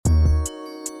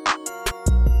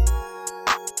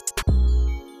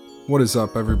What is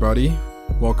up, everybody?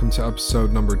 Welcome to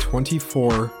episode number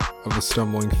 24 of the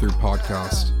Stumbling Through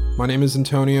podcast. My name is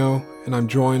Antonio, and I'm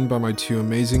joined by my two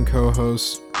amazing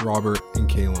co-hosts, Robert and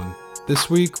Kaylin. This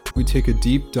week, we take a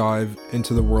deep dive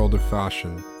into the world of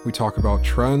fashion. We talk about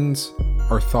trends,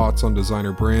 our thoughts on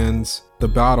designer brands, the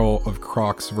battle of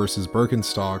Crocs versus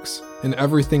Birkenstocks, and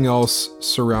everything else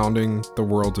surrounding the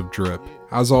world of drip.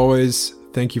 As always,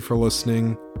 thank you for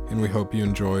listening, and we hope you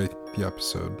enjoy the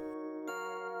episode.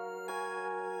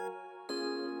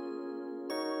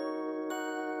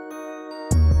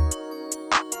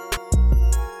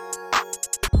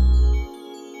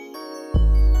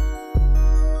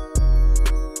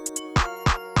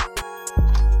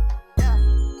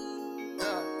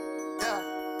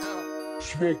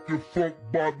 Smoking funk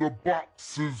by the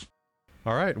boxes.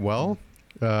 All right, well,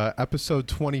 episode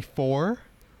 24.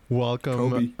 Welcome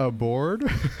Kobe. aboard.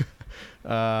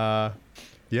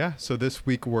 Yeah, so this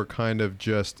week we're kind of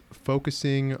just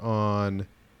focusing on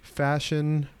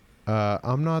fashion.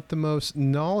 I'm not the most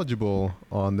knowledgeable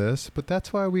on this, but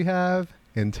that's why we have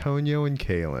Antonio and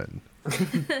Kaylin.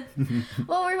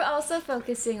 Well, we're also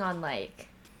focusing on, like,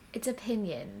 it's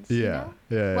opinions. Yeah, you know?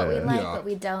 yeah, What we yeah. like, Yeah. what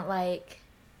we don't like.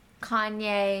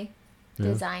 Kanye, Yeah.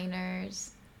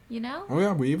 designers, you know? Oh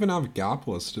yeah, we even have Gap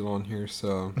listed on here,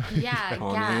 so Yeah,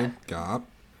 Kanye, Gap. Gap.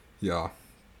 Yeah.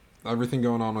 Everything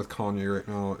going on with Kanye right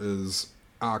now is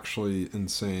actually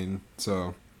insane.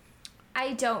 So,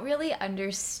 I don't really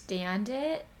understand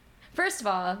it. First of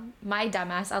all, my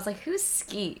dumbass, I was like, who's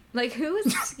Skeet? Like, why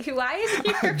is he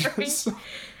I referring? just- I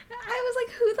was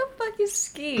like, who the fuck is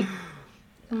Skeet?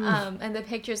 And the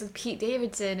pictures of Pete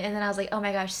Davidson, and then I was like, oh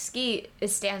my gosh, Skeet, it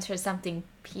stands for something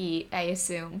Pete, I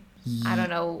assume. I don't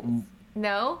know.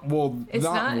 No? well, It's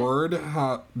that not? word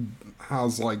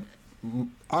has like,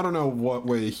 I don't know what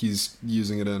way he's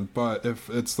using it in, but if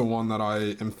it's the one that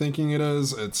I am thinking it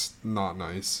is, it's not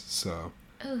nice. So,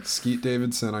 Oof. Skeet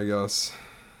Davidson, I guess.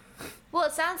 Well,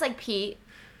 it sounds like Pete,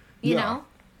 you Yeah. know?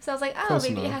 So I was like, oh, Close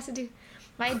maybe it enough. has to do.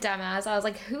 My dumbass, I was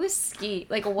like, who is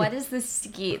Skeet? Like, what is this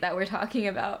Skeet that we're talking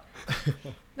about?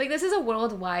 Like, this is a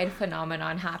worldwide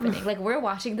phenomenon happening. Like, we're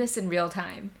watching this in real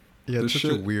time. Yeah, This it's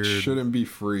such a shit weird... shouldn't be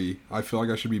free. I feel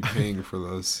like I should be paying for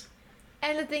this.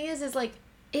 And the thing is like,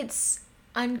 it's,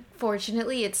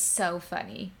 unfortunately, it's so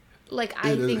funny. Like,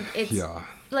 I It is- think it's, yeah.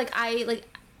 like,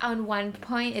 on one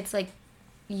point, it's like,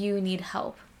 you need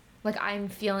help. Like, I'm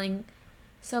feeling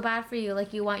so bad for you.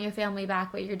 Like, you want your family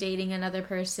back, but you're dating another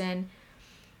person.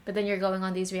 But then you're going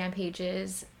on these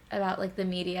rampages about, like, the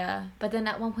media. But then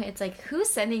at one point, it's like, who's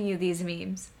sending you these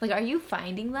memes? Like, are you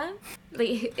finding them?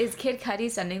 Like, is Kid Cudi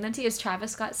sending them to you? Is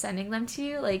Travis Scott sending them to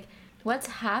you? Like, what's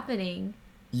happening?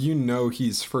 You know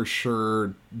he's for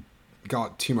sure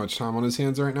got too much time on his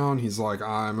hands right now, and he's like,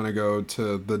 I'm gonna go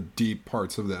to the deep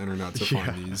parts of the internet to Yeah.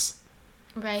 find these.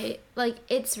 Right? Like,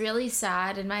 it's really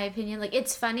sad, in my opinion. Like,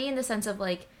 it's funny in the sense of,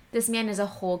 like, this man is a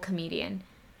whole comedian.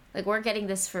 Like, we're getting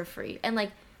this for free. And,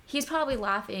 like, he's probably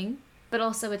laughing, but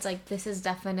also it's like, this is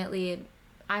definitely,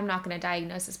 I'm not going to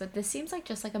diagnose this, but this seems like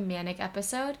just like a manic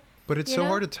episode. But it's You so know?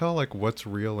 hard to tell, like, what's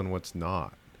real and what's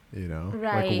not, you know?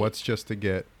 Right. Like, what's just to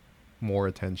get more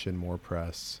attention, more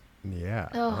press. Yeah.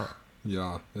 Ugh.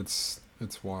 Yeah, it's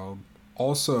wild.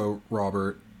 Also,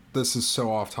 Robert, this is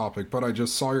so off topic, but I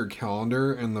just saw your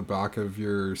calendar in the back of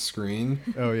your screen.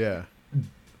 Oh, yeah.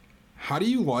 How do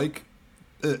you like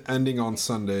it ending on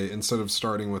Sunday instead of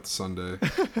starting with Sunday?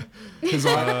 Because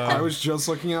I was just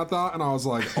looking at that and I was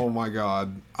like, oh my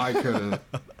god, I couldn't.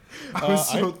 I was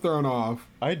so thrown off.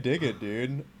 I dig it,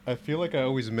 dude. I feel like I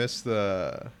always miss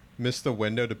the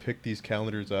window to pick these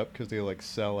calendars up because they like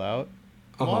sell out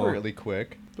moderately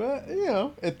quick. But you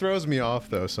know, it throws me off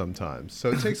though sometimes.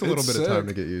 So it takes a little It's bit of time to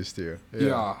sick. get used to.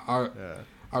 Yeah, Yeah.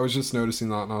 I was just noticing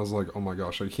that and I was like, oh my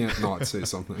gosh, I can't not say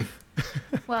something.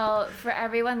 Well, for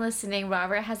everyone listening,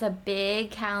 Robert has a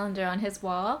big calendar on his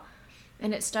wall,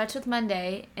 and it starts with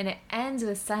Monday and it ends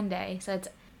with Sunday. So it's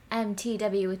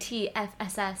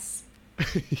MTWTFSS.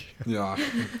 Yeah.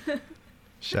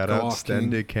 Shout Go out off, King.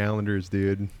 Stendig calendars,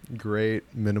 dude. Great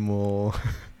minimalistic.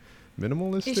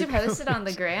 You should post it on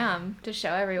the gram to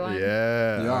show everyone.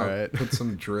 Yeah. Yeah, All right. put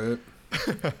some drip.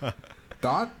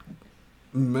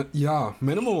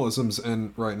 Minimalism's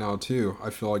in right now too. I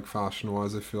feel like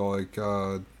fashion-wise, I feel like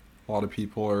a lot of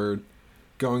people are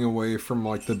going away from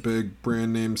like the big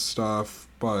brand name stuff,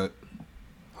 but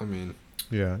I mean,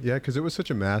 Yeah. Because it was such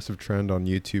a massive trend on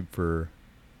YouTube for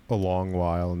a long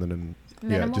while, and then it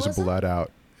just Minimalism? bled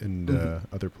out in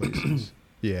other places.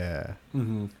 Yeah.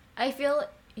 mhm. I feel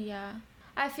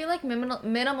like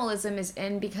minimalism is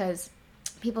in because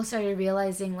people started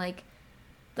realizing, like,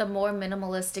 the more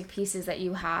minimalistic pieces that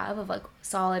you have of like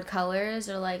solid colors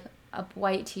or like a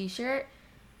white t-shirt,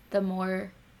 the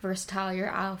more versatile your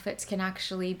outfits can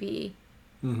actually be.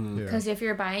 Mm-hmm. Yeah. Because if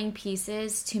you're buying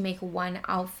pieces to make one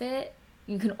outfit,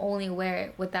 you can only wear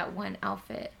it with that one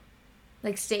outfit.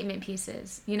 Like statement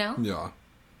pieces, you know? Yeah.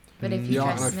 But if you Yeah,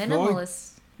 dress and I feel like-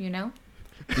 minimalist, you know?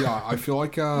 Yeah, I feel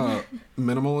like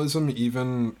minimalism,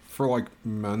 even for like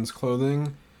men's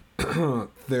clothing,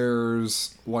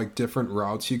 there's like different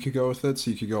routes you could go with it.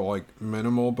 So you could go like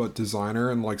minimal but designer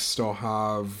and like still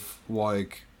have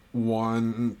like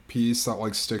one piece that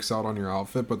like sticks out on your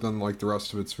outfit, but then like the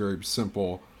rest of it's very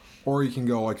simple. Or you can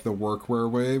go like the workwear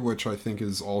way, which I think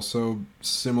is also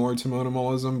similar to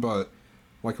minimalism, but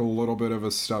like a little bit of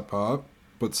a step up.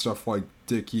 But stuff like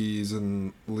Dickies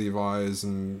and Levi's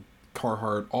and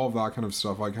Carhartt, all of that kind of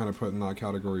stuff, I kind of put in that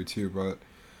category too. But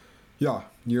yeah,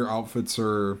 your outfits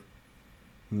are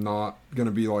not going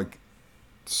to be like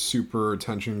super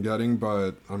attention getting,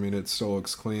 but I mean, it still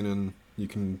looks clean and you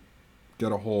can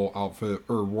get a whole outfit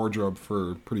or wardrobe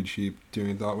for pretty cheap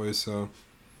doing it that way. So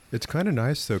It's kind of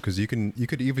nice though, because you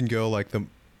could even go like the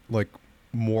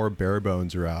more bare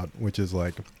bones route, which is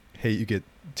like, hey, you get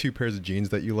 2 pairs of jeans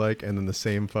that you like, and then the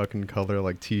same fucking color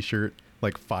like t-shirt,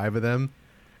 like 5 of them,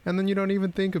 and then you don't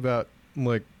even think about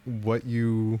like what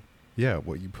you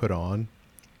put on.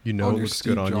 You know, on it your looks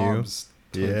Steve good on Jobs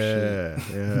you. type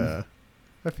shit. Yeah.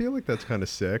 I feel like that's kind of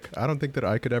sick. I don't think that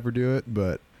I could ever do it,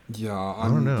 but Yeah,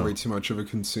 don't I'm know. way too much of a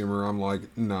consumer. I'm like,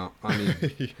 no, I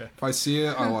need. yeah, If I see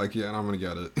it, I like it, and I'm gonna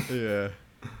get it. yeah.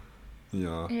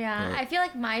 Yeah. Yeah, but- I feel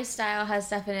like my style has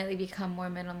definitely become more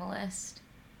minimalist.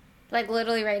 Like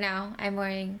literally right now, I'm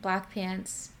wearing black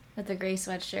pants with a gray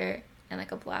sweatshirt and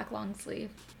like a black long sleeve.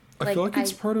 I feel like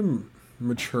it's part of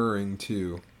maturing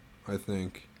too. I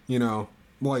think, you know,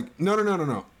 like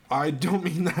no. I don't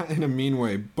mean that in a mean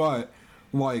way, but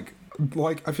like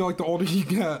I feel like the older you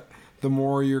get, the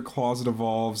more your closet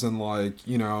evolves, and like,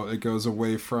 you know, it goes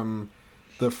away from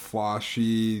the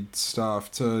flashy stuff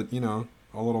to, you know,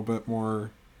 a little bit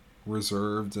more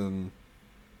reserved and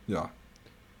yeah.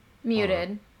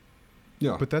 muted.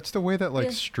 Yeah. But that's the way that like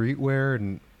Yeah. streetwear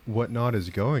and whatnot is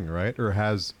going, right? Or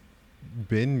has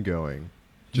been going.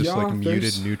 Just Yeah, like muted,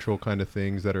 there's- neutral kind of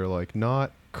things that are like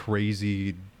not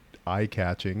crazy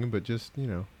eye-catching, but just, you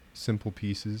know, simple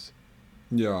pieces.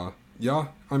 Yeah. Yeah.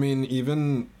 I mean,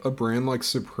 even a brand like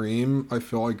Supreme, I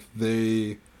feel like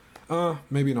they,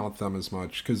 maybe not them as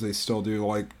much, because they still do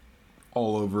like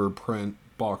all over print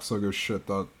box logo shit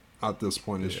that at this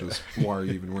point is just, why are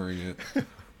you even wearing it?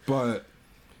 But,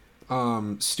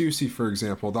 Stussy, for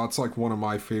example, that's like one of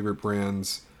my favorite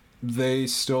brands. They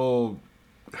still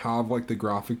have like the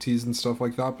graphic tees and stuff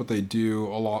like that, but they do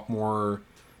a lot more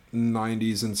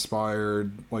 90s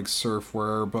inspired like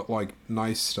surfwear, but like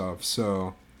nice stuff.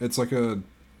 So it's like a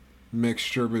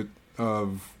mixture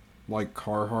of like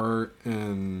Carhartt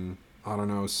and I don't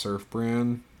know, surf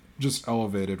brand, just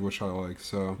elevated, which I like.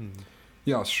 So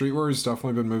yeah, streetwear has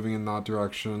definitely been moving in that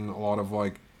direction. A lot of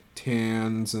like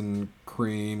tans and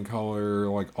cream color,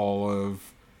 like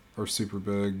olive, are super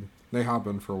big. They have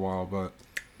been for a while, but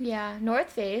Yeah,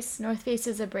 North Face. North Face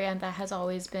is a brand that has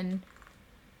always been.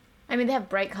 I mean, they have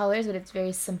bright colors, but it's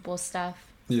very simple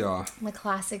stuff. yeah. The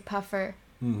classic puffer.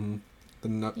 Mm-hmm. The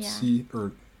Nuptse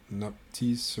or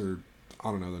Nuptse, or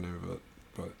I don't know the name of it,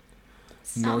 but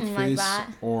Something North like Face that.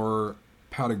 or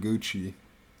Patagucci.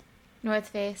 North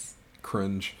Face.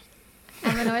 Cringe.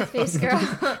 I'm a North Face girl.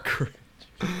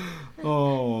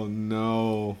 Oh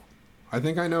no. I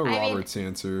think I know I mean- Robert's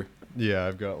answer. Yeah,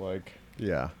 I've got like,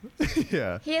 yeah.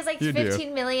 yeah. He has like You do.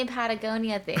 15 million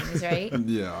Patagonia things, right?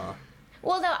 Yeah.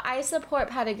 Well, no, I support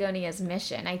Patagonia's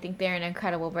mission. I think they're an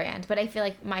incredible brand. But I feel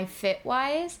like my fit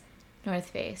wise, North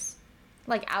Face.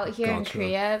 Like out here in Gotcha.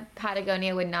 Korea,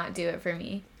 Patagonia would not do it for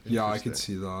me. Yeah, I could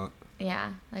Interesting. see that. Yeah.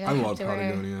 Like I have love to wear-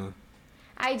 Patagonia.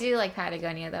 I do like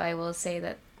Patagonia, though. I will say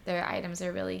that their items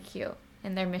are really cute.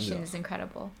 And their mission Yeah. is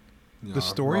incredible. Yeah, The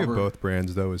story Robert- of both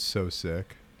brands though is so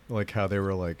sick. Like how they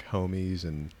were like homies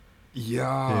and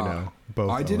Yeah. you know, both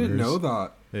I didn't owners. know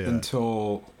that Yeah.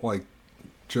 until like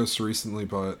just recently,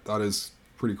 but that is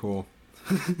pretty cool.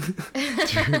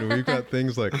 Dude, we've got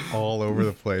things like all over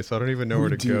the place. I don't even know We where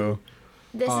to do. go.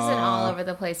 This is an all Uh, over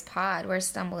the place pod. We're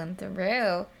stumbling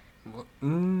through.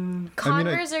 Mm,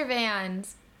 Converse or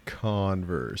Vans?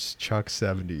 Converse, Chuck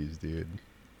 70s, dude.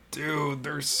 dude,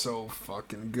 they're so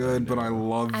fucking good, but I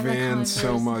love I'm a Vans so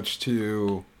Converse. much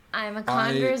too. I'm a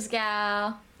Converse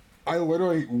gal. I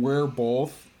literally wear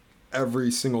both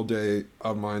every single day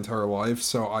of my entire life,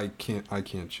 so I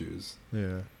can't choose.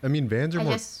 Yeah. I mean, Vans are I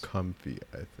more just- comfy,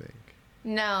 I think.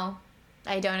 No,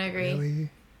 I don't agree. Really?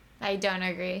 I don't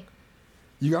agree.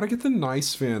 You gotta get the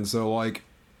nice Vans though. Like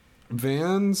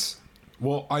Vans.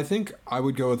 Well, I think I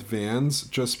would go with Vans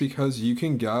just because you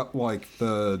can get like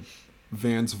the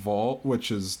Vans Vault,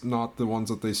 which is not the ones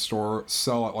that they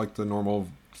sell at like the normal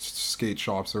skate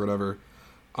shops or whatever.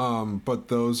 But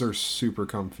those are super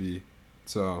comfy.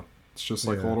 So it's just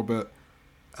like a Yeah. little bit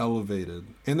elevated.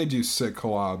 And they do sick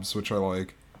collabs, which I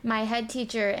like. My head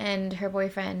teacher and her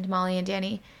boyfriend, Molly and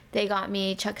Danny, they got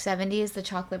me Chuck 70s, the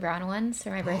chocolate brown ones, for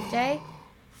my birthday.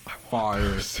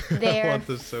 Fire. I They're want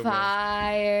this so bad.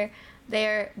 fire.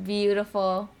 They're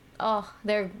beautiful. Oh,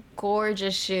 they're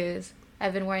gorgeous shoes.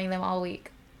 I've been wearing them all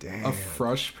week. Damn. A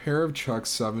fresh pair of Chuck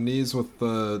 70s with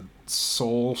the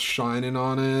sole shining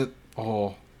on it.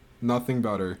 Oh, nothing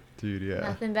better. Dude, yeah.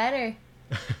 Nothing better.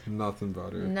 Nothing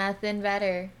better. Nothing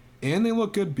better. And they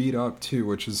look good beat up too,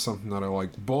 which is something that I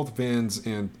like. Both Vans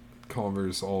and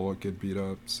Converse all look good beat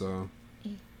up, so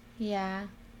Yeah.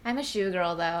 I'm a shoe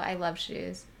girl, though. I love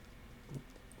shoes.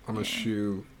 I'm a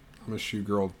shoe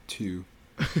girl too.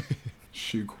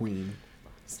 Shoe queen.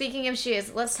 Speaking of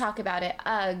shoes, let's talk about it.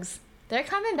 Uggs. They're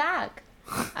coming back.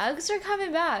 Uggs are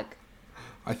coming back.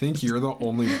 I think you're the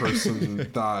only person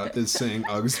that is saying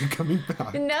Uggs are coming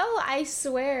back. No, I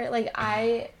swear. Like,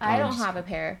 I don't Uggs. have a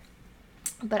pair.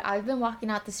 But I've been walking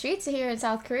out the streets here in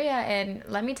South Korea, and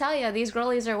let me tell you, these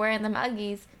girlies are wearing them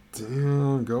Uggies.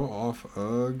 Damn, go off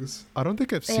Uggs. I don't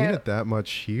think I've seen They're- it that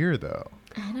much here though.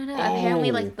 I don't know. Apparently,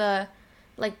 Oh.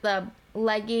 like the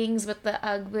leggings with the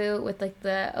Ugg boot with like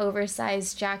the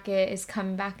oversized jacket is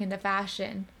coming back into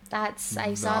fashion. I saw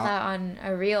That- that on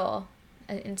a reel,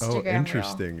 an Instagram Oh,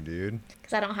 interesting, dude.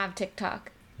 Because I don't have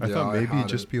TikTok. I Yeah, thought I maybe had it'd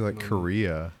just it. be like No.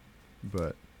 Korea,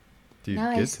 but dude,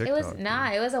 No, get it TikTok. was dude.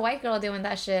 nah. It was a white girl doing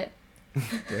that shit.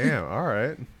 Damn, all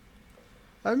right.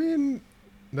 I mean,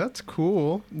 that's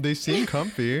cool. They seem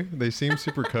comfy. They seem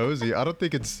super cozy. I don't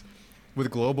think it's with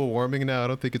global warming now. I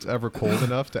don't think it's ever cold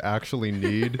enough to actually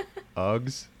need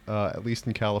Uggs. At least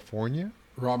in California,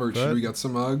 Robert, should But- we get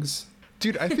some Uggs?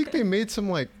 dude. I think they made some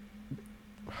like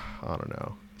I don't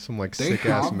know, some like They sick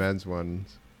ass have- men's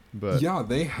ones. But Yeah,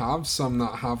 they have some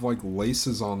that have like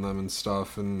laces on them and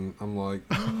stuff, and I'm like,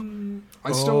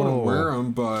 I still Oh. wouldn't wear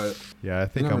them, but yeah, I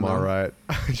think never I'm know. all right.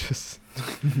 I just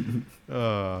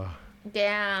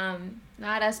Damn,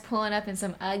 not us pulling up in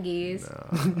some Uggies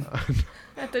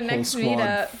at the whole next squad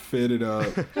meetup. fitted up.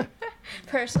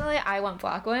 Personally, I want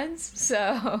black ones,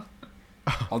 so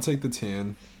I'll take the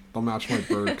tan. They'll match my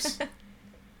Birks.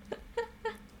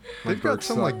 My they've got Birks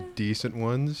some suck. like decent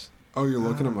ones. Oh, you're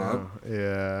looking them up? Oh,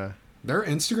 yeah. Their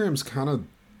Instagram's kind of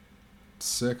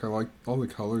sick. I like all the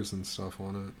colors and stuff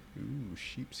on Ooh,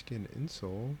 sheepskin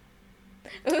insole.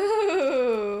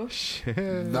 ooh, Shit.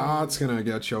 That's gonna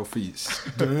get your feet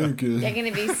stinking. you're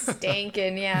gonna be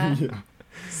stinking, yeah. Yeah.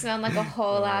 Sound like a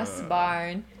whole ass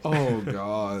barn. Oh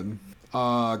god.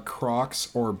 Crocs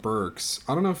or Birks.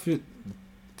 I don't know if it.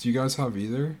 Do you guys have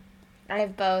either? I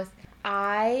have both.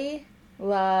 I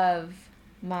love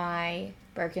my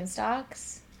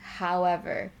Birkenstocks.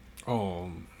 However,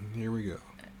 Oh, here we go.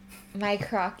 my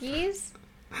Crockies,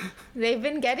 they've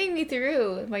been getting me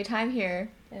through my time here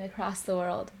and across the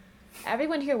world.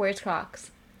 Everyone here wears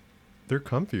Crocs. They're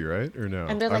comfy, right? Or no?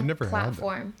 And they're I've like never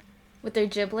platform with their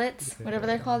giblets, whatever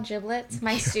they're called, giblets.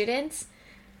 My students,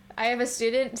 I have a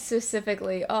student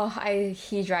specifically.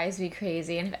 He drives me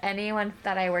crazy. And if anyone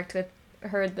that I worked with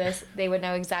heard this, they would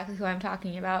know exactly who I'm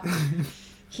talking about.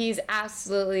 He's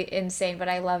absolutely insane, but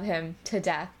I love him to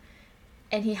death.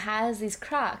 And he has these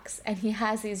Crocs and he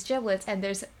has these giblets, and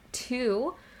there's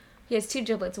two. He has two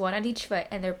giblets, one on each foot,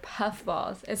 and they're puff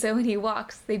balls. And so when he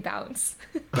walks, they bounce.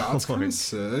 That's Oh kind my- of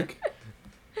sick.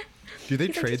 Do they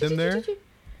He's like, trade them there?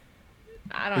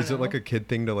 I don't know. Is it like a kid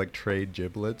thing to like trade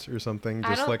giblets or something?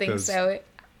 I don't like think those so. They're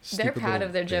stupid proud little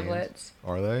of their bands? giblets.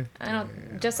 Are they? I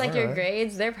don't. Just like All your right.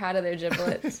 grades, they're proud of their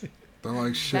giblets. They're like,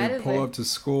 That shit, is pull like- up to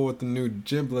school with the new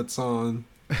giblets on.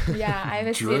 Yeah, I have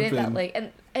a student that Dripping.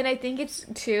 like, and I think it's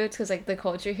too. It's because like the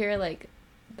culture here, like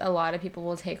a lot of people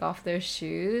will take off their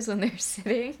shoes when they're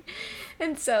sitting,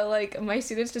 and so like my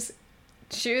students just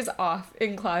shoes off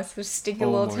in class with stinky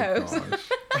Oh little my toes. gosh.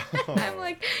 I'm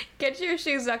like, get your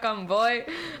shoes back on, boy.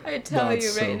 I tell That's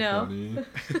you right so now, funny.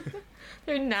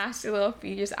 their nasty little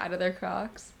feet just out of their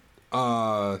Crocs.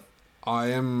 I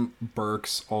am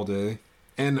Birks all day.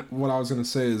 And what I was gonna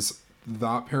say is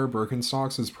that pair of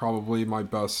Birkenstocks is probably my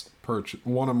best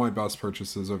one of my best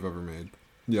purchases I've ever made.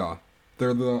 Yeah.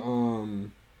 They're the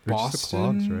They're Boston. just the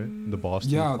clogs, right? The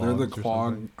Boston. Yeah, they're the clogs or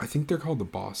clog. something. I think they're called the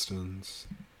Bostons.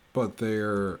 But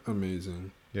they're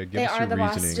amazing. Yeah, give They us are your the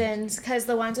reasoning. Bostons, because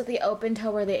the ones with the open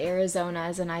toe were the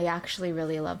Arizonas, and I actually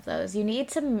really love those. You need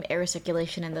some air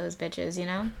circulation in those bitches, you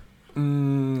know?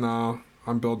 No,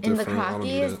 I'm built In the different. I don't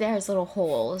need Crockies, it. there's little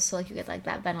holes, so like you get like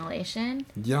that ventilation.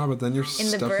 Yeah, but then you're In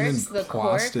the stepping in bursts, the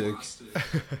cork. plastic.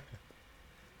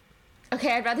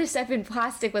 Okay, I'd rather step in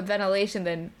plastic with ventilation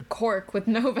than cork with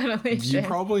no You ventilation.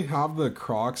 probably have the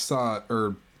Crocs that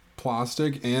are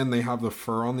plastic and they have the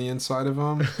fur on the inside of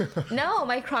them. No,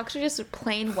 my Crocs are just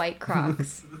plain white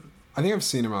Crocs. I think I've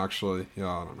seen them actually. Yeah,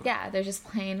 I don't know. Yeah, they're just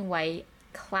plain white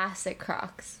classic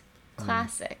Crocs.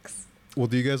 Classics. Well,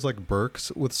 do you guys like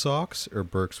Birks with socks or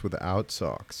Birks without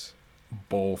socks?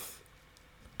 Both.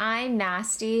 I'm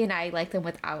nasty and I like them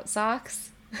without socks.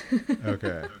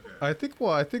 Okay. I think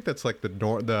that's like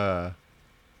the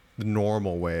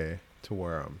normal way to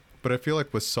wear them. But I feel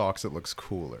like with socks it looks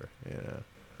cooler. Yeah.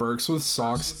 Birks with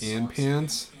socks and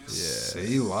pants.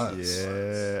 Say less.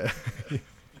 Yeah.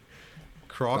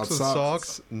 Crocs That's with not-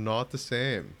 socks, not the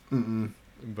same.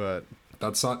 But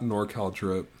That's not NorCal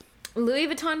drip. Louis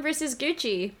Vuitton versus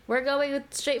Gucci. We're going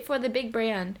straight for the big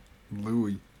brand.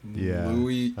 Louis. yeah,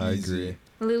 Louis I easy. agree.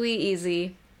 Louis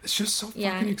Easy. It's just so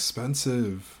Yeah. fucking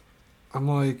expensive. I'm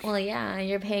like, Well, yeah,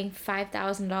 you're paying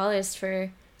 $5,000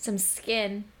 for some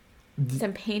skin,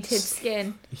 some painted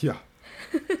skin. yeah.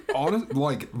 Honest,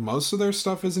 like most of their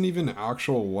stuff isn't even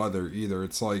actual leather either.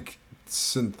 It's like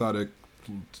synthetic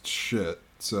shit.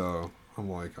 So I'm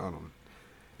like, I don't.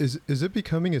 Is it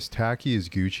becoming as tacky as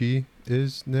Gucci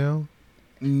is now?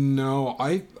 No,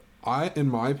 I, in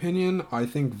my opinion, I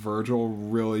think Virgil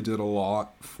really did a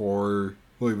lot for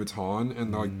Louis Vuitton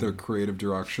and like their creative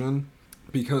direction,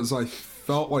 because I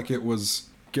felt like it was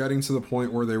getting to the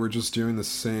point where they were just doing the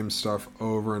same stuff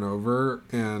over and over,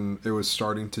 and it was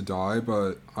starting to die.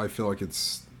 But I feel like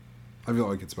it's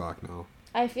back now.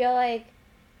 I feel like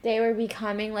they were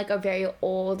becoming like a very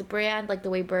old brand, like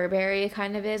the way Burberry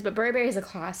kind of is. But Burberry is a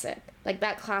classic. Like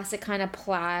that classic kind of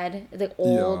plaid, like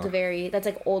old, Yeah. that's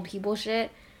like old people shit.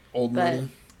 Old But money.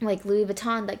 like Louis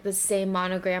Vuitton, like the same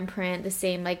monogram print, the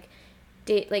same like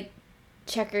like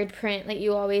checkered print like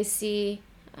you always see.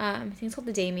 I think it's called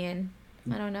the Damien.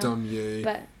 I don't know. Damier.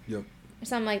 But Yep.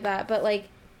 something like that. But like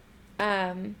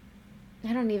I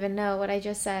don't even know what I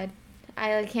just said.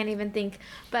 I like, can't even think.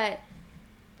 But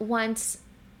once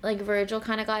like Virgil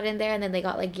kind of got in there and then they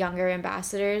got like younger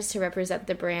ambassadors to represent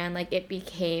the brand, like it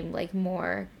became like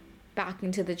more back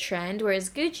into the trend. Whereas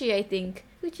Gucci, I think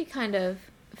Gucci kind of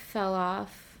fell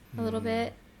off a little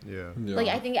bit. Yeah. Yeah. Like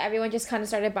I think everyone just kind of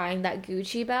started buying that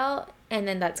Gucci belt, and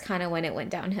then that's kind of when it went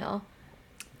downhill.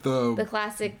 The the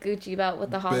classic Gucci belt with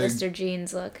the Big- Hollister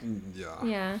jeans look. yeah.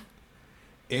 Yeah.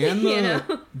 And You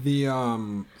the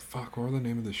know? fuck, what were the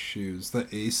name of the shoes? The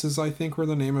Aces, I think, were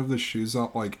the name of the shoes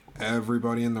that like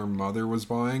everybody and their mother was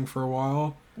buying for a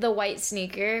while. The white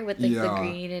sneaker with like the Yeah.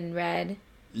 green and red.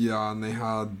 Yeah, and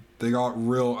they got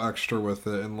real extra with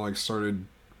it and like started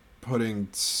putting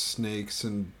snakes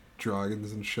and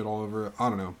dragons and shit all over it. I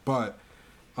don't know, but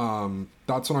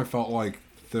that's when I felt like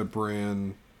the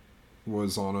brand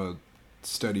was on a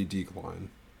steady decline.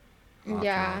 after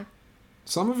Yeah. that.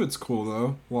 Some of it's cool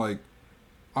though. Like,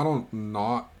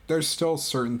 there's still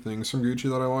certain things from Gucci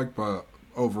that I like, but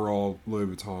overall,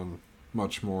 Louis Vuitton,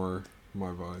 much more my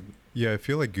vibe. Yeah, I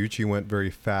feel like Gucci went very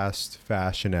fast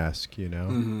fashion-esque, you know?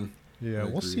 Mm-hmm. Yeah, I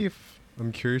we'll agree. see if...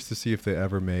 I'm curious to see if they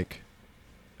ever make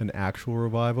an actual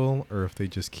revival or if they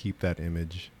just keep that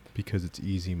image because it's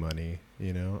easy money,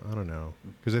 you know? I don't know.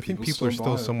 Because I think People people are still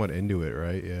still buy it. somewhat into it,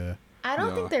 right? Yeah. I don't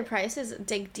Yeah. think their prices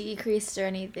like decreased or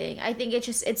anything. I think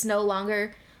it's no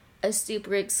longer a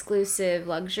super exclusive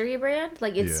luxury brand.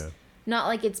 Like it's Yeah. not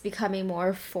like it's becoming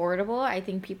more affordable. I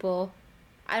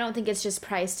don't think it's just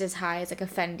priced as high as like a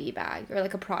Fendi bag or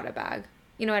like a Prada bag.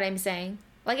 You know what I'm saying?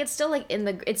 Like it's still like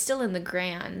it's still in the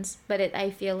grands, but I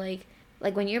feel like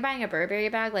when you're buying a Burberry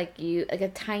bag, like a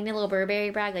tiny little Burberry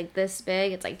bag like this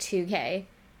big, it's like $2,000.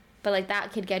 But like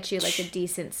that could get you like a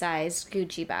decent sized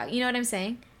Gucci bag. You know what I'm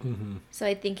saying? Mm-hmm. So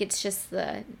I think it's just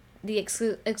the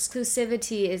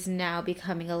exclusivity is now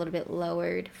becoming a little bit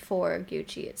lowered for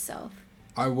Gucci itself.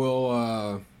 I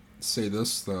will say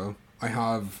this though. I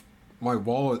have my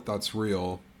wallet that's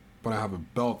real, but I have a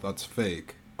belt that's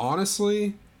fake.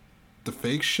 Honestly, the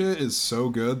fake shit is so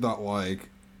good that like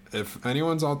if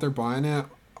anyone's out there buying it,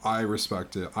 I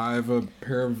respect it. I have a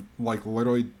pair of like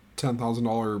literally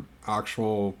 $10,000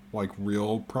 actual like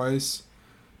real price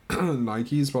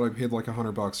Nikes, but I paid like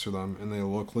 $100 for them and they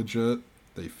look legit.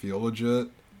 They feel legit.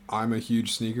 I'm a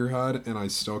huge sneakerhead and I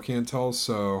still can't tell,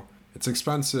 so it's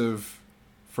expensive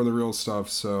for the real stuff.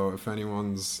 So if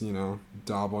anyone's,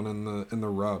 dabbling in the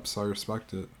reps, I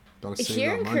respect it. Gotta save Here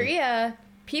that in money. Korea,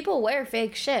 people wear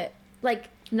fake shit. Like,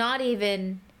 not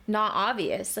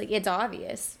obvious. Like, it's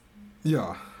obvious.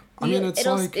 Yeah. I mean, it's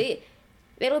like...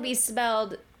 It'll be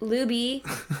spelled Louis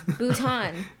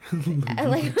Vuitton.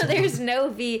 Like, there's no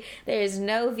V, there's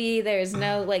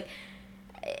no, like...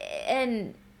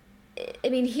 And, I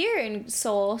mean, here in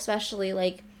Seoul, especially,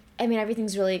 like, I mean,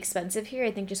 everything's really expensive here,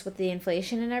 I think, just with the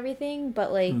inflation and everything,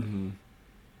 but, like,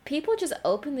 people just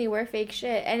openly wear fake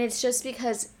shit, and it's just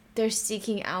because they're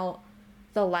seeking out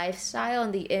the lifestyle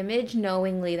and the image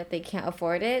knowingly that they can't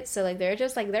afford it, so, like, they're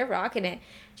just, like, they're rocking it.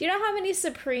 Do you know how many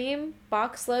Supreme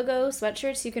box logo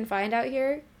sweatshirts you can find out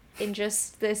here in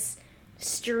just this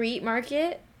street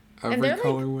market? Every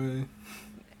colorway. Like,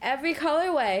 every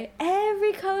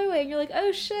colorway, and you're like,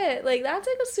 oh shit, like, that's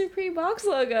like a Supreme box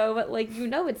logo, but, like, you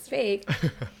know it's fake,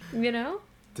 you know?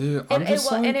 Dude, and it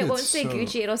won't say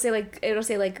Gucci, it'll say like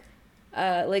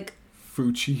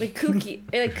Fucci. Like Kooky,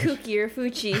 like Kooky or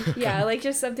Fucci. Yeah, like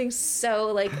just something so,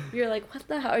 like, you're like, what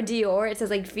the hell? Or Dior, it says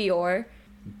like Fior.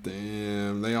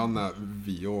 Damn, they on that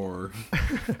Vior.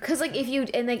 Cause like if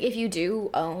you do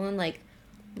own like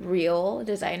real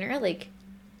designer, like,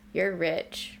 you're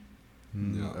rich.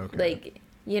 Yeah. Okay. Like,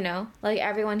 you know, like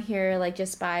everyone here like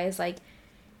just buys like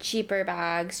cheaper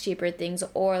bags, cheaper things,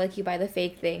 or like you buy the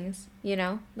fake things, you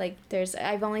know? Like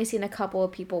I've only seen a couple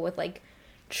of people with like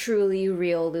truly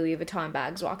real Louis Vuitton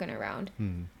bags walking around.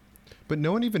 But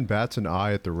no one even bats an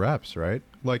eye at the reps, right?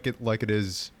 Like it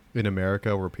is in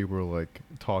America, where people are like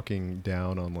talking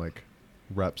down on like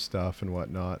rep stuff and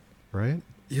whatnot, right?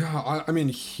 Yeah, I mean,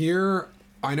 here,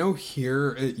 I know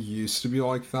here it used to be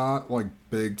like that, like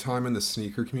big time in the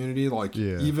sneaker community. Like,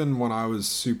 even when I was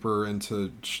super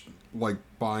into like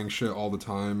buying shit all the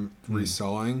time,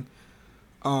 reselling,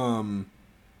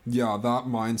 yeah, that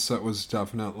mindset was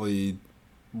definitely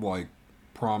like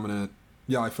prominent.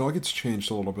 Yeah, I feel like it's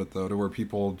changed a little bit though, to where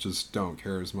people just don't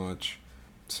care as much.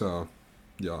 So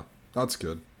yeah, that's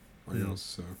good, I guess.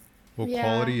 So, well,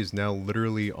 quality is now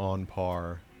literally on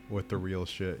par with the real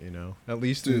shit, you know? At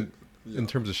least in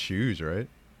terms of shoes, right?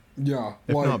 Yeah.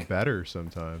 If like, not better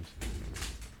sometimes.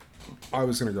 I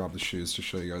was going to grab the shoes to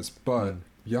show you guys, but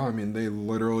yeah, I mean, they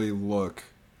literally look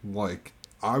like,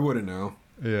 I wouldn't know.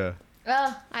 Yeah.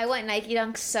 Oh, I want Nike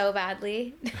Dunks so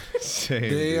badly. Same,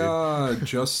 they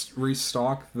just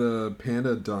restocked the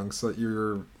Panda Dunks that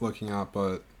you're looking at,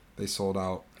 but they sold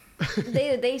out.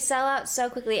 They sell out so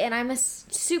quickly, and I'm a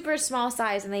super small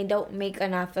size, and they don't make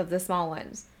enough of the small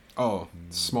ones. Oh,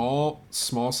 small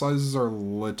sizes are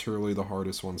literally the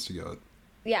hardest ones to get.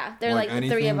 Yeah, they're like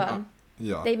anything, 3 of them.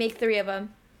 Yeah. They make 3 of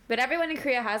them. But everyone in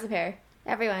Korea has a pair.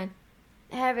 Everyone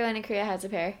in Korea has a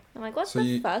pair. I'm like, what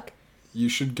the fuck? You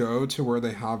should go to where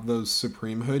they have those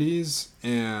Supreme hoodies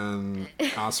and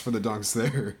ask for the Dunks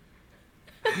there.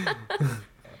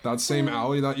 That same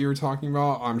alley that you were talking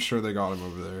about, I'm sure they got them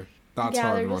over there. That's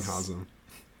how everyone has them.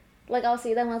 Like, I'll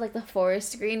see them with, like, the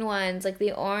forest green ones, like,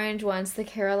 the orange ones, the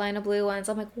Carolina blue ones.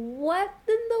 I'm like, what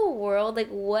in the world? Like,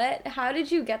 what? How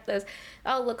did you get those?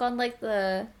 I'll look on, like,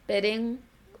 the bidding,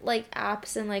 like,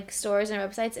 apps and, like, stores and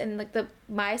websites, and, like,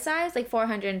 my size, like,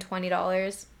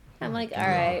 $420. I'm like, all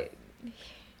right.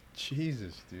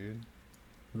 Jesus, dude.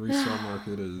 The resale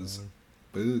market is...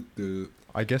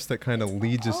 I guess that kind of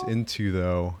leads us into,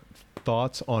 though,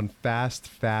 thoughts on fast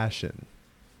fashion.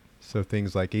 So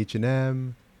things like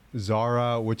H&M,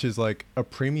 Zara, which is like a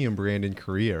premium brand in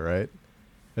Korea, right?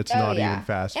 It's not even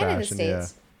fast fashion. And in the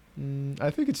States. I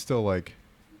think it's still like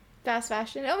fast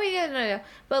fashion. Oh my god, no.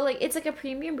 But like, it's like a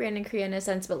premium brand in Korea in a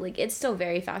sense, but like, it's still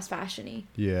very fast fashion-y.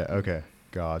 Yeah. Okay.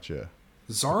 Gotcha.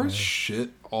 Zara's shit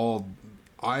all.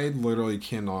 I literally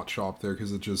cannot shop there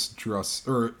because it just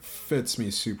fits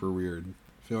me super weird.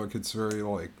 I feel like it's very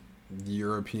like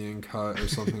European cut or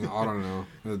something. I don't know.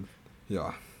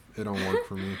 It don't work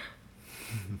for me.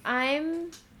 I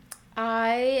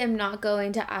am not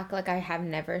going to act like I have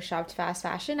never shopped fast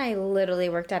fashion. I literally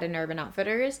worked at an Urban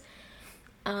Outfitters.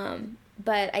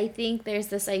 But I think there's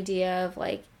this idea of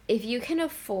like, if you can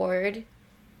afford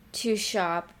to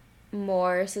shop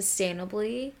more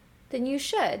sustainably, then you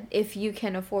should, if you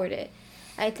can afford it.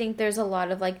 I think there's a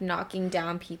lot of like knocking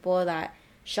down people that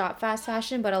shop fast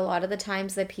fashion, but a lot of the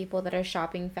times the people that are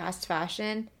shopping fast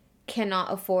fashion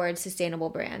cannot afford sustainable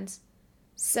brands.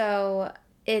 So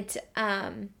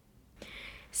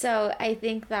so I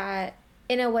think that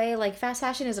in a way, like, fast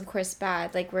fashion is of course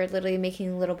bad. Like, we're literally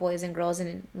making little boys and girls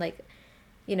in, like,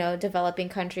 you know, developing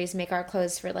countries make our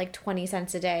clothes for like 20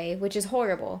 cents a day, which is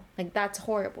horrible. Like, that's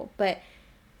horrible. But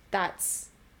that's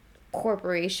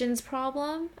corporations'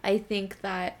 problem. I think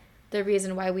that the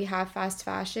reason why we have fast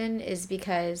fashion is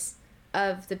because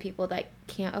of the people that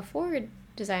can't afford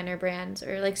designer brands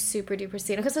or like super duper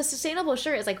sustainable, because a sustainable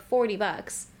shirt is like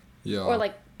 $40 Yeah. or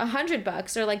like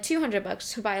 $100 or like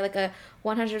 $200 to buy like a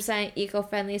 100%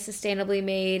 eco-friendly, sustainably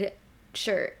made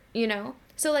shirt, you know?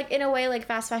 So like in a way, like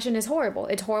fast fashion is horrible.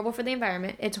 It's horrible for the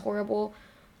environment. It's horrible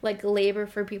like labor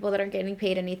for people that aren't getting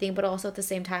paid anything, but also at the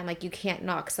same time, like you can't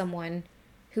knock someone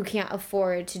who can't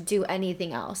afford to do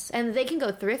anything else. And they can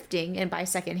go thrifting and buy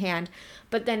secondhand,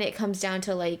 but then it comes down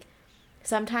to like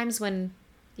sometimes when,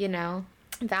 you know,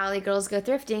 Valley girls go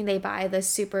thrifting, they buy the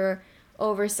super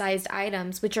oversized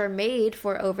items which are made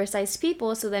for oversized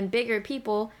people, so then bigger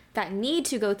people that need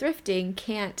to go thrifting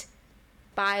can't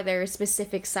buy their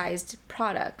specific sized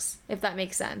products, if that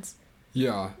makes sense.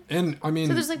 Yeah. And I mean,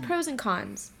 So there's like pros and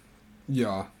cons.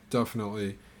 yeah,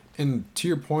 definitely. And to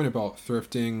your point about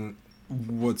thrifting,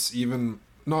 what's even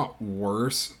not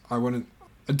worse, I wouldn't,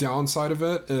 a downside of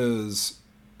it is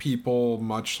people,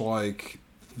 much like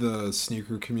the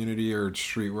sneaker community or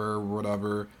streetwear or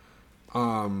whatever,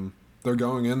 they're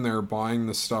going in there buying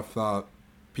the stuff that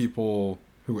people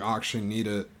who actually need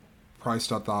it,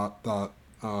 priced at that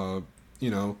you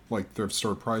know, like thrift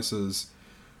store prices.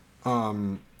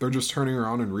 They're just turning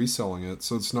around and reselling it,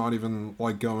 so it's not even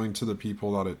like going to the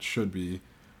people that it should be.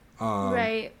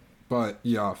 Right. But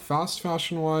yeah, fast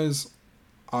fashion wise,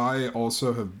 I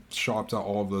also have shopped at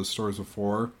all of those stores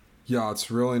before. Yeah,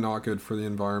 it's really not good for the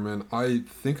environment. I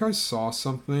think I saw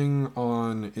something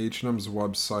on H&M's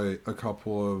website a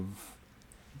couple of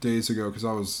days ago because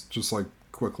I was just like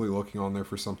quickly looking on there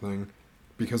for something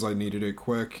because I needed it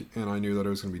quick and I knew that it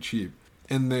was going to be cheap.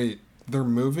 And they're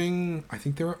moving, I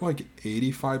think they're at like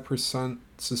 85%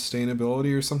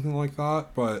 sustainability or something like that,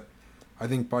 but I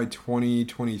think by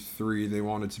 2023 they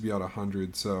want it to be at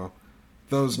 100, so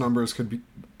those numbers could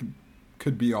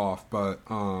be off, but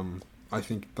I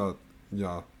think that,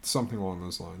 yeah, something along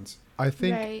those lines. I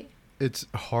think Right. it's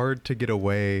hard to get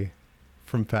away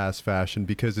from fast fashion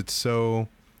because it's so,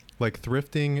 like,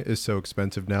 thrifting is so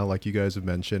expensive now, like you guys have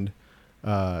mentioned.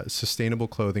 Sustainable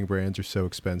clothing brands are so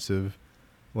expensive.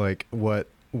 Like, what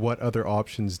other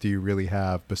options do you really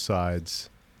have besides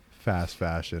fast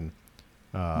fashion?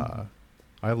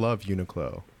 I love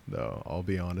Uniqlo, though, I'll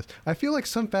be honest. I feel like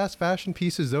some fast fashion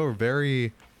pieces, though, are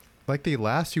very, like, they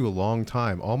last you a long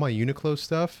time. All my Uniqlo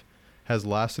stuff has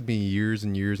lasted me years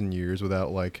and years and years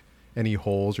without, like, any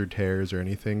holes or tears or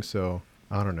anything, so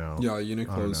I don't know. Yeah, I don't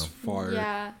Uniqlo's know. fire.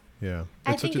 Yeah. Yeah.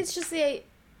 I It's think such a- it's just the...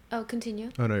 Oh, continue.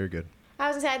 Oh, no, you're good. I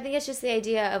was gonna say, I think it's just the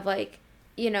idea of like,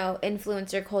 you know,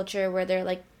 influencer culture where they're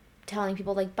like telling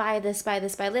people like buy this, buy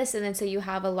this, buy this, and then so you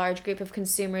have a large group of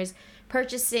consumers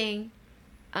purchasing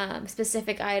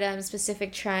specific items,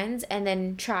 specific trends, and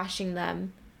then trashing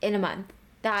them in a month.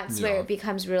 That's where Yeah. it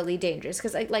becomes really dangerous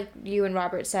because like you and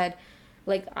Robert said,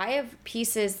 like I have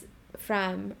pieces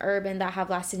from Urban that have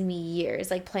lasted me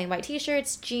years, like plain white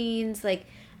t-shirts, jeans, like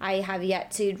I have yet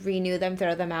to renew them,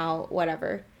 throw them out,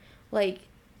 whatever. Like,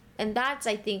 and that's,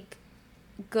 I think,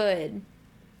 good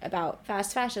about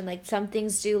fast fashion. Like, some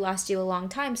things do last you a long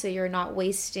time, so you're not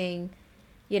wasting,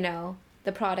 you know,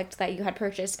 the product that you had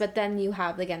purchased. But then you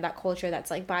have, again, that culture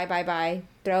that's like, buy,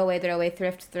 throw away,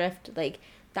 thrift. Like,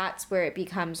 that's where it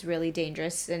becomes really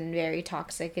dangerous and very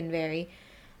toxic and very,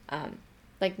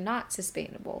 like, not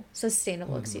sustainable.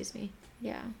 Excuse me.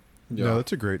 Yeah. Yeah. No,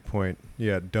 that's a great point.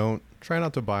 Yeah, try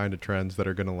not to buy into trends that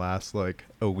are going to last like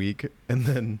a week and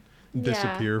then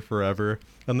disappear forever.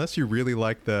 Unless you really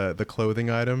like the clothing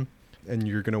item and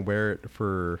you're going to wear it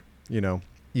for, you know,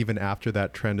 even after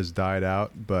that trend has died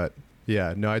out. But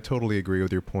yeah, no, I totally agree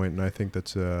with your point, and I think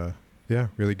that's a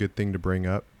really good thing to bring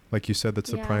up. Like you said,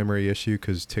 that's the Yeah. primary issue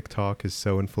because TikTok is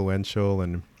so influential,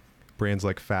 and brands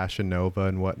like Fashion Nova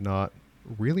and whatnot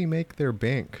really make their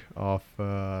bank off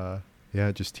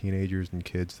just teenagers and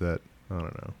kids that, I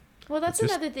don't know. Well, that's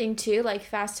Just- another thing too. Like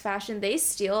fast fashion, they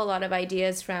steal a lot of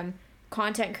ideas from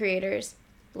content creators,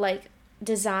 like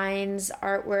designs,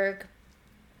 artwork,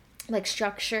 like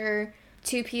structure,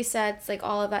 two-piece sets, like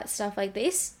all of that stuff. Like they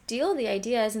steal the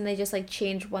ideas and they just like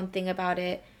change one thing about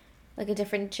it, like a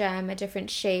different gem, a different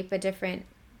shape, a different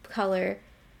color.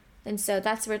 And so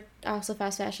that's where also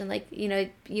fast fashion, like, you know,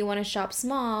 you want to shop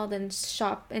small, then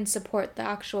shop and support the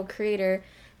actual creator.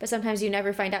 But sometimes you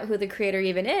never find out who the creator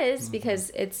even is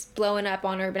because it's blowing up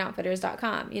on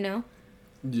urbanoutfitters.com, you know?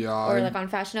 Yeah. Or like on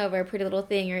Fashion Nova or Pretty Little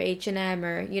Thing or H&M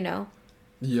or, you know.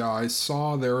 Yeah, I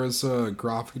saw there was a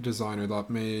graphic designer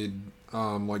that made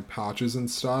like patches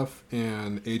and stuff,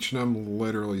 and H&M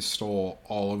literally stole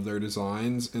all of their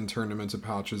designs and turned them into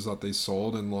patches that they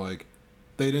sold, and like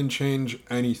they didn't change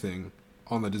anything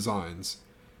on the designs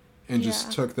and just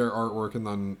Yeah. took their artwork and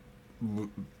then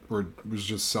was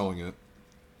just selling it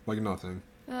like nothing.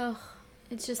 Ugh.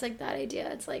 It's just like that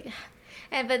idea. It's like,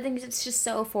 and but things it's just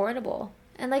so affordable.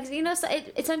 And like you know, so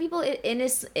some people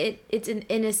it's an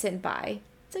innocent buy.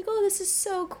 It's like, oh, this is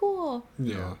so cool.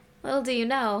 Yeah. Little do you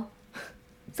know,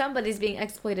 somebody's being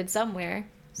exploited somewhere.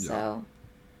 So,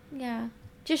 yeah,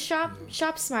 just shop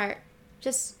smart.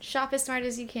 Just shop as smart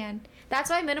as you can. That's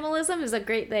why minimalism is a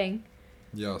great thing.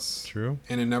 Yes. True.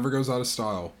 And it never goes out of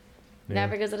style. Yeah.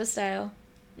 Never goes out of style.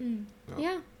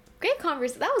 Yeah. Great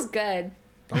conversation. That was good.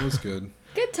 That was good.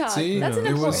 Good talk. See? That's an It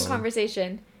important was-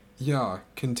 conversation. Yeah,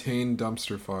 contained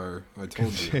dumpster fire. I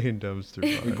told you. Contained dumpster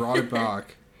We fire. brought it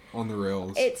back on the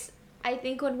rails. I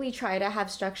think when we try to have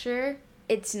structure,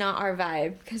 it's not our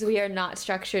vibe because we are not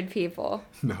structured people.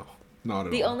 No, not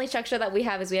at The all. only structure that we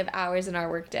have is we have hours in our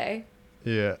workday.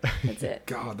 Yeah. That's it.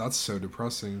 God, that's so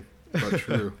depressing, but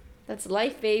true. That's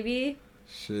life, baby.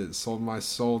 Shit, sold my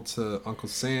soul to Uncle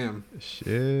Sam.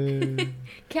 Shit.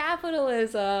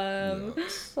 Capitalism.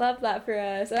 Yes. Love that for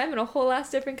us. And I'm in a whole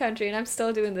ass different country and I'm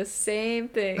still doing the same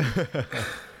thing.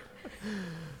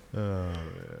 Oh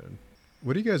man.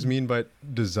 What do you guys mean by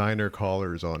designer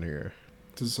collars on here?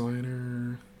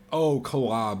 Designer. Oh,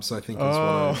 collabs, I think is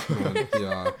Oh. what I meant.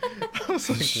 Yeah. I was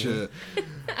like, Shit.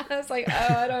 I was like,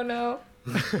 oh, I don't know.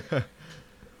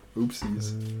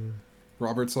 Oopsies.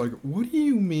 Robert's like, what do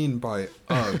you mean by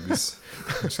Uggs?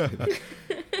 Just kidding.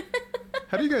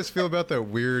 how do you guys feel about that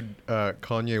weird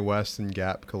Kanye West and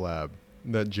Gap collab?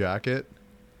 That jacket?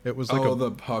 It was like Oh,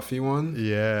 the puffy one?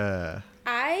 Yeah.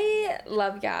 I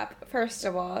love Gap, first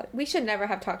of all. We should never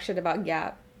have talked shit about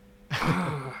Gap.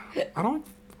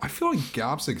 I feel like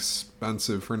Gap's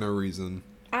expensive for no reason.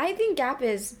 I think Gap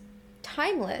is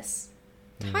timeless.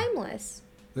 Timeless.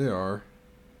 They are.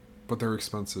 But they're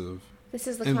expensive. This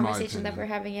is the In my conversation that opinion.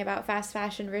 we're having about fast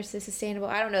fashion versus sustainable.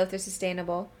 I don't know if they're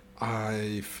sustainable.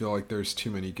 I feel like there's too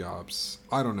many Gaps.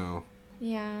 I don't know.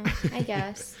 Yeah, I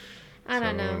guess. I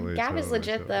don't know. Totally, Gap is totally,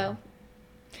 legit, though.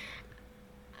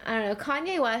 I don't know.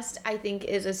 Kanye West, I think,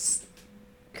 is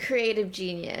a creative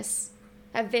genius.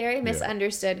 A very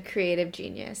misunderstood creative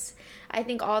genius. I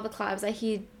think all the collabs that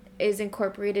he is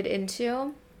incorporated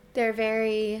into, they're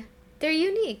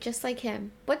unique, just like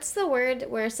him. What's the word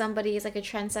where somebody is like a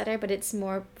trendsetter, but it's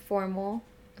more formal?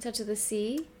 Touch of the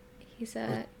sea? He's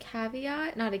a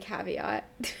caveat? Not a caveat.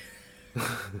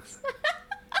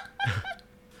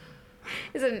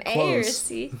 Is it an A or a Close.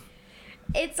 C?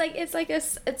 It's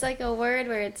like a word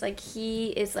where it's like he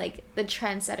is like the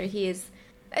trendsetter. He's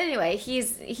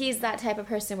that type of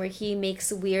person where he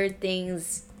makes weird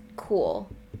things cool.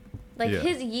 Like Yeah.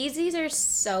 his Yeezys are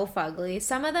so fugly.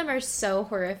 Some of them are so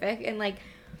horrific and like,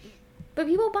 but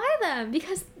people buy them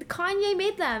because Kanye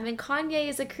made them and Kanye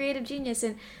is a creative genius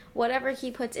and whatever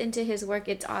he puts into his work,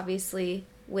 it's obviously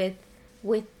with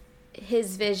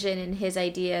his vision and his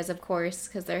ideas, of course,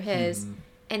 because they're his.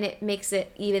 And it makes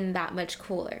it even that much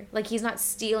cooler. Like he's not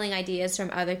stealing ideas from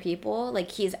other people.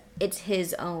 Like it's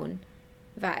his own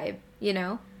vibe, you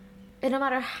know? And no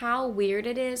matter how weird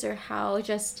it is or how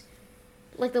just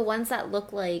like the ones that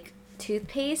look like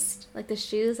toothpaste, like the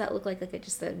shoes that look like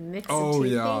just a mix of Oh,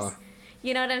 toothpaste. yeah.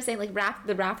 You know what I'm saying? Like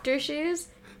the Raptor shoes.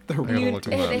 They're gotta weird look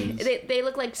 'em up. They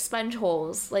look like sponge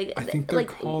holes. Like I think they're like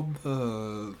called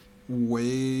the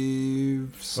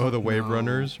Wave... Oh, the Wave no.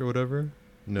 Runners or whatever?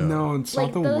 No. No, it's Like,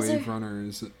 not the those Wave are-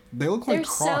 Runners. They look like they're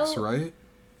Crocs, so- right?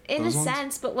 in a those ones?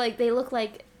 sense, but like they look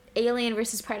like Alien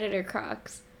versus Predator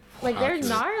Crocs. Like they're Accurate.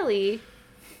 gnarly,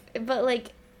 but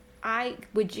like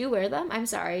would you wear them? I'm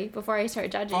sorry, before I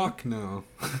start judging. Fuck no.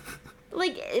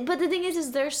 Like, but the thing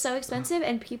is they're so expensive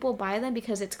and people buy them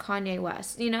because it's Kanye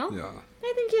West. You know? Yeah.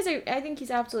 I think he's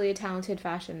absolutely a talented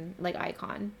fashion like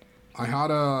icon. I had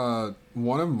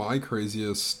one of my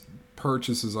craziest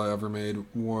purchases I ever made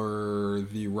were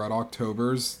the Red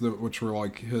Octobers, which were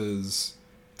like his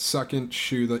second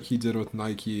shoe that he did with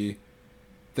Nike.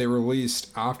 They released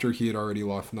after he had already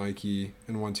left Nike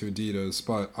and went to Adidas,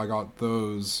 but I got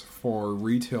those for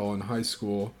retail in high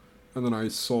school, and then I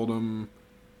sold them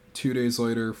 2 days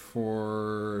later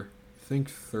for I think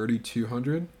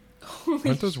 $3,200.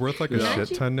 Aren't those worth like a Yeah.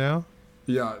 shit ton now?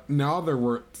 Yeah, now they're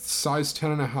worth size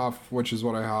 10.5, which is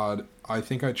what I had. I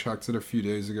think I checked it a few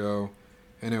days ago,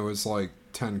 and it was like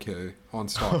 10K on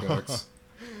StockX.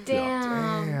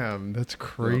 Damn, that's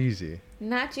crazy.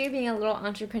 Not you being a little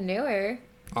entrepreneur.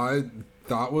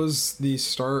 That was the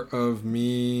start of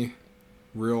me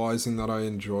realizing that I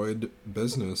enjoyed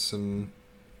business and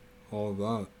all of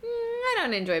that. I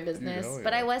don't enjoy business, hell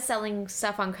but yeah. I was selling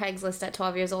stuff on Craigslist at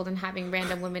 12 years old and having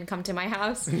random women come to my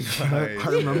house. I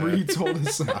remember you told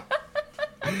us that.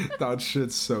 That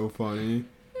shit's so funny.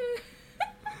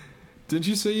 Did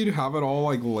you say you'd have it all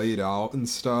like laid out and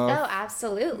stuff? Oh,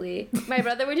 absolutely. My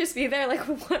brother would just be there like,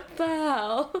 what the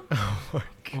hell? Oh my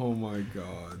god. Oh my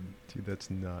god. Dude, that's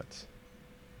nuts.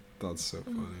 That's so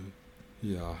funny.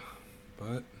 Yeah.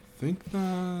 But I think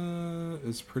that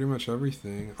is pretty much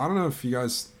everything. I don't know if you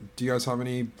guys have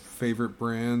any favorite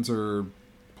brands or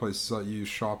places that you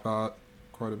shop at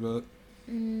quite a bit?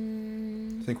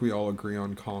 I think we all agree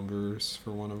on Converse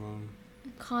for one of them.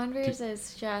 Converse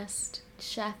is just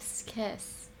chef's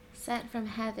kiss, sent from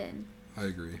heaven. I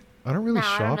agree. I don't really No,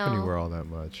 I don't shop know. anywhere all that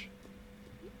much.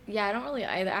 Yeah, I don't really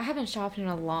either. I haven't shopped in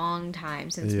a long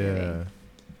time since Yeah. moving.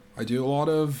 I do a lot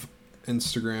of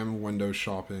Instagram window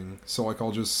shopping. So like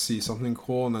I'll just see something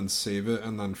cool and then save it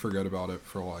and then forget about it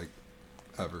for like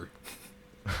ever.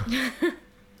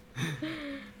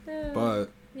 But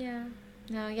Yeah.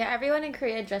 No, yeah, everyone in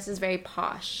Korea dresses very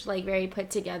posh, like very put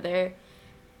together,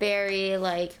 very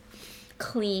like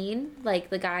clean. Like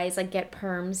the guys like get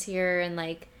perms here and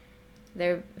like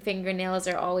their fingernails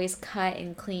are always cut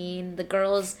and clean. The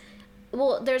girls,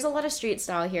 well, there's a lot of street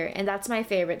style here, and that's my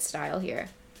favorite style here.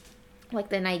 Like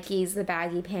the Nikes, the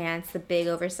baggy pants, the big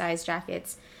oversized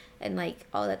jackets, and like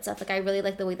all that stuff. Like I really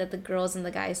like the way that the girls and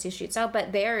the guys do street style,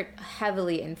 but they're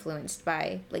heavily influenced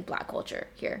by like black culture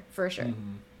here for sure.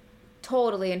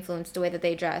 Totally influenced the way that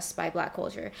they dress by black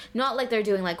culture. Not like they're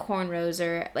doing like cornrows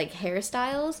or like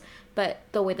hairstyles, but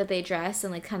the way that they dress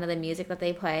and like kind of the music that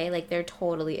they play, like they're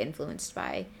totally influenced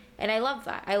by. And I love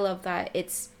that. I love that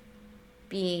it's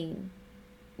being,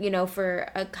 you know, for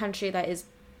a country that is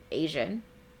Asian.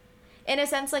 In a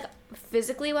sense, like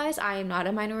physically wise, I am not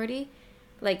a minority.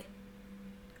 Like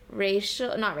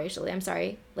not racially, I'm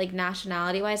sorry. Like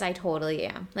nationality wise, I totally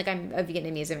am. Like I'm a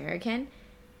Vietnamese American.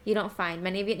 You don't find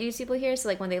many Vietnamese people here, so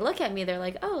like when they look at me, they're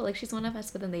like, oh, like she's one of us,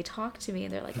 but then they talk to me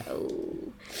and they're like,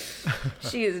 oh,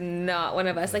 she is not one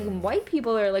of us. Like white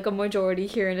people are like a majority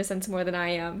here in a sense more than I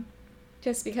am,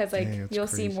 just because like Dang, that's you'll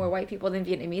see crazy. more white people than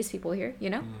Vietnamese people here,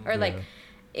 you know, or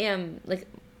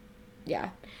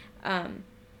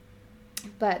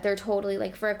but they're totally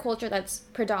like for a culture that's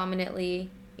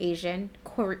predominantly Asian,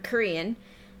 Korean,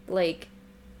 like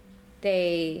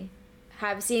they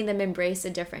have seen them embrace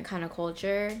a different kind of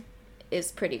culture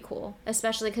is pretty cool,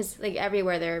 especially because like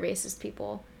everywhere there are racist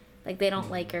people, like they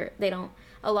don't like or they don't,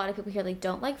 a lot of people here like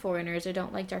don't like foreigners or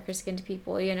don't like darker skinned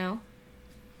people, you know,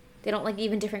 they don't like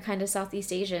even different kind of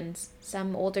Southeast Asians.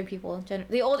 Some older people,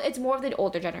 it's more of the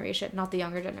older generation, not the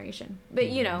younger generation, but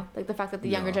you know, like the fact that the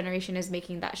younger Yeah. generation is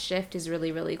making that shift is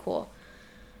really, really cool.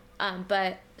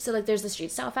 But so like there's the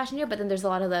street style fashion here, but then there's a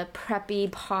lot of the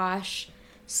preppy posh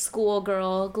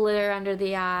schoolgirl, glitter under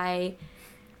the eye,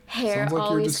 hair sounds like you're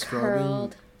always describing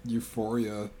curled.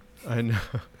 Euphoria. I know.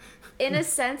 In a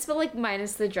sense, but like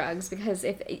minus the drugs, because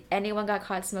if anyone got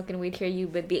caught smoking weed here, you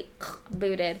would be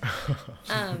booted.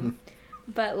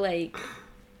 But like,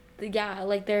 yeah,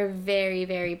 like they're very,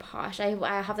 very posh.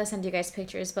 I have to send you guys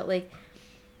pictures, but like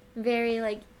very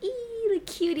like like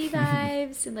cutie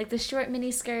vibes and like the short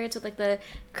mini skirts with like the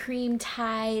cream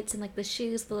tights and like the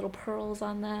shoes with the little pearls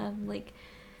on them. Like,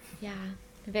 yeah,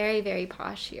 very, very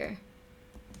posh here.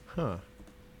 Huh.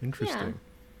 Interesting.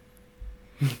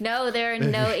 No, there are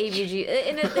no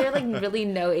ABGs. There are like really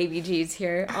no ABGs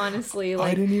here, honestly. I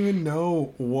Like, didn't even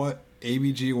know what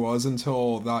ABG was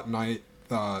until that night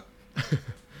that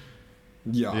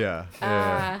Yeah.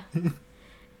 Yeah.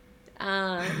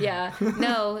 yeah.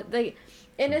 No, like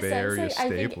in a Very sense, like,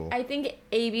 staple. I think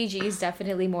ABG is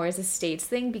definitely more as a states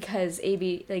thing, because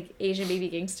Asian baby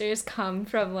gangsters come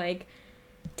from like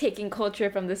taking culture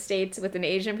from the States with an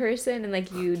Asian person and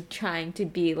like you trying to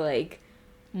be like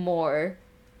more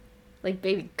like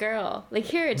baby girl. Like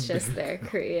here it's just they're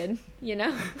Korean, you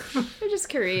know? They're just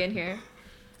Korean here.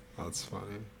 that's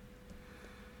funny.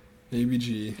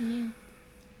 ABG. Yeah.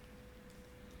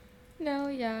 No,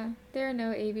 yeah. There are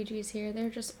no ABGs here. They're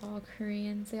just all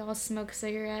Koreans. They all smoke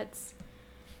cigarettes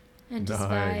and just vibe,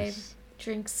 Nice.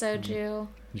 drink soju.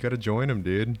 You gotta join them,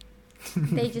 dude.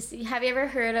 They just, have you ever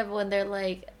heard of when they're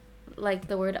like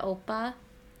the word oppa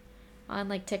on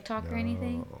like TikTok or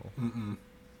anything? No. Mm-mm.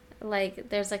 Like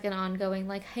there's like an ongoing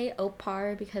like, hey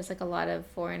opar, because like a lot of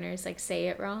foreigners like say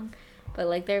it wrong, but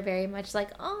like they're very much like,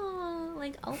 oh,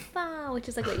 like oppa, which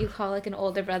is like what you call like an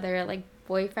older brother or like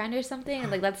boyfriend or something, and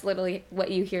like that's literally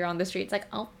what you hear on the streets, like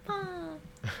oppa.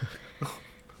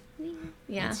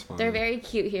 Yeah, That's funny. they're very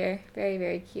cute here, very,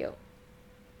 very cute.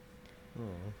 Oh.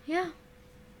 Yeah.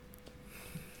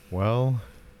 Well,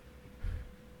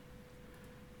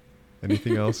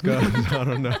 anything else, guys? I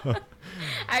don't know.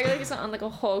 I really just went on like a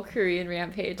whole Korean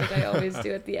rampage, like I always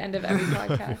do at the end of every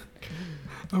podcast.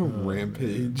 A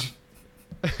rampage.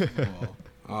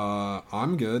 Well,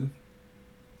 I'm good.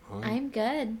 Huh? I'm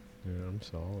good. Yeah, I'm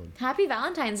solid. Happy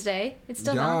Valentine's Day. It's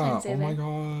still yeah. Valentine's Day. Oh my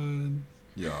then.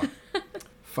 god. Yeah.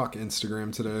 Fuck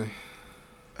Instagram today.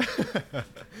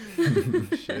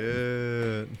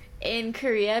 Shit. In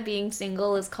Korea, being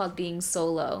single is called being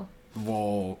solo.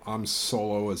 Well, I'm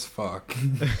solo as fuck.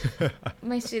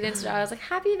 My students, I was like,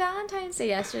 Happy Valentine's Day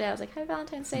yesterday. I was like, Happy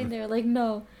Valentine's Day. And they were like,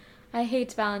 no, I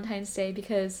hate Valentine's Day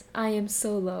because I am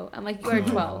solo. I'm like, you are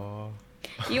 12.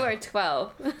 Aw, You are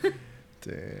 12.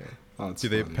 damn. That's Do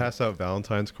they funny. pass out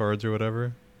Valentine's cards or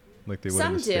whatever? Like they would in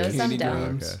Some the do, States? some Candy don't.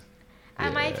 grams. Okay.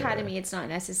 At my Yeah. academy, it's not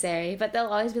necessary, but they'll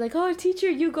always be like, "Oh, teacher,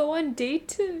 you go on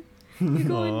date? You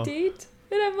go Aw. on date?"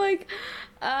 And I'm like,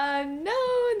 no.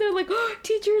 And they're like, "Oh,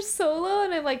 teacher's solo,"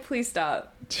 and I'm like, "Please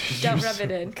stop. Don't rub it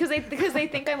in," because they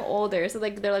think I'm older. So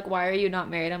like they're like, "Why are you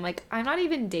not married?" I'm like, "I'm not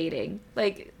even dating.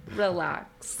 Like,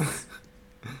 relax."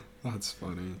 That's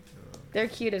funny. They're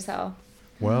cute as hell.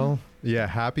 Well, yeah,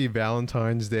 happy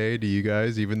Valentine's Day to you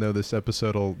guys, even though this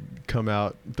episode will come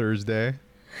out Thursday.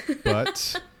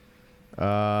 But,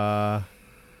 yeah,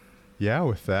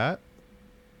 with that,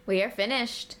 We are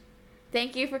finished.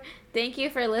 Thank you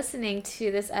for listening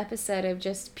to this episode of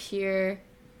just pure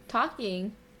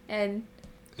talking and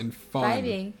And fun.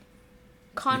 vibing.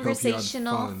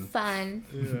 Conversational fun. fun.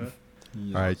 Yes.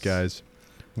 all right, guys,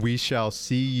 we shall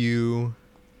see you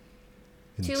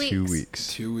in 2 2 weeks.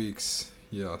 weeks. 2 weeks.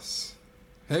 Yes.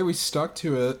 Hey, we stuck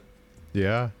to it.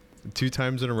 Yeah, 2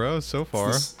 times in a row so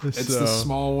far. It's the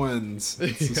small wins.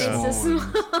 It's the Yeah. small It's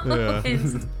the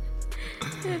wins.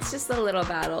 Yeah. It's just the little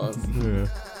battles. Yeah.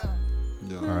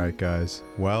 Yeah. All right, guys.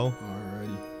 Well,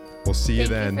 Alrighty. we'll see you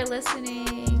Thank then. you for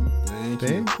listening. Thank you.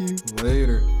 Thank you.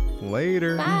 Later.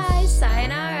 Later. Bye.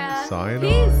 Sayonara.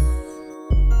 Sayonara.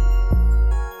 Peace.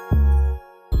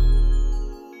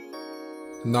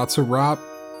 And that's a wrap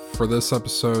for this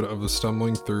episode of the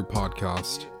Stumbling Through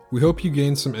podcast. We hope you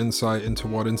gained some insight into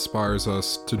what inspires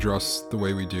us to dress the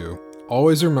way we do.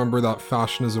 Always remember that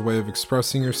fashion is a way of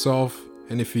expressing yourself,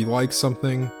 and if you like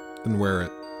something, then wear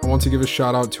it. I want to give a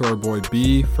shout out to our boy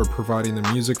B for providing the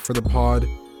music for the pod.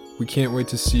 We can't wait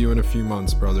to see you in a few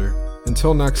months, brother.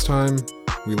 Until next time,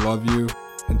 we love you,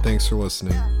 and thanks for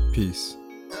listening. Peace.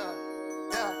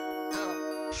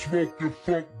 Smoking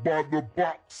funk by the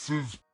boxes.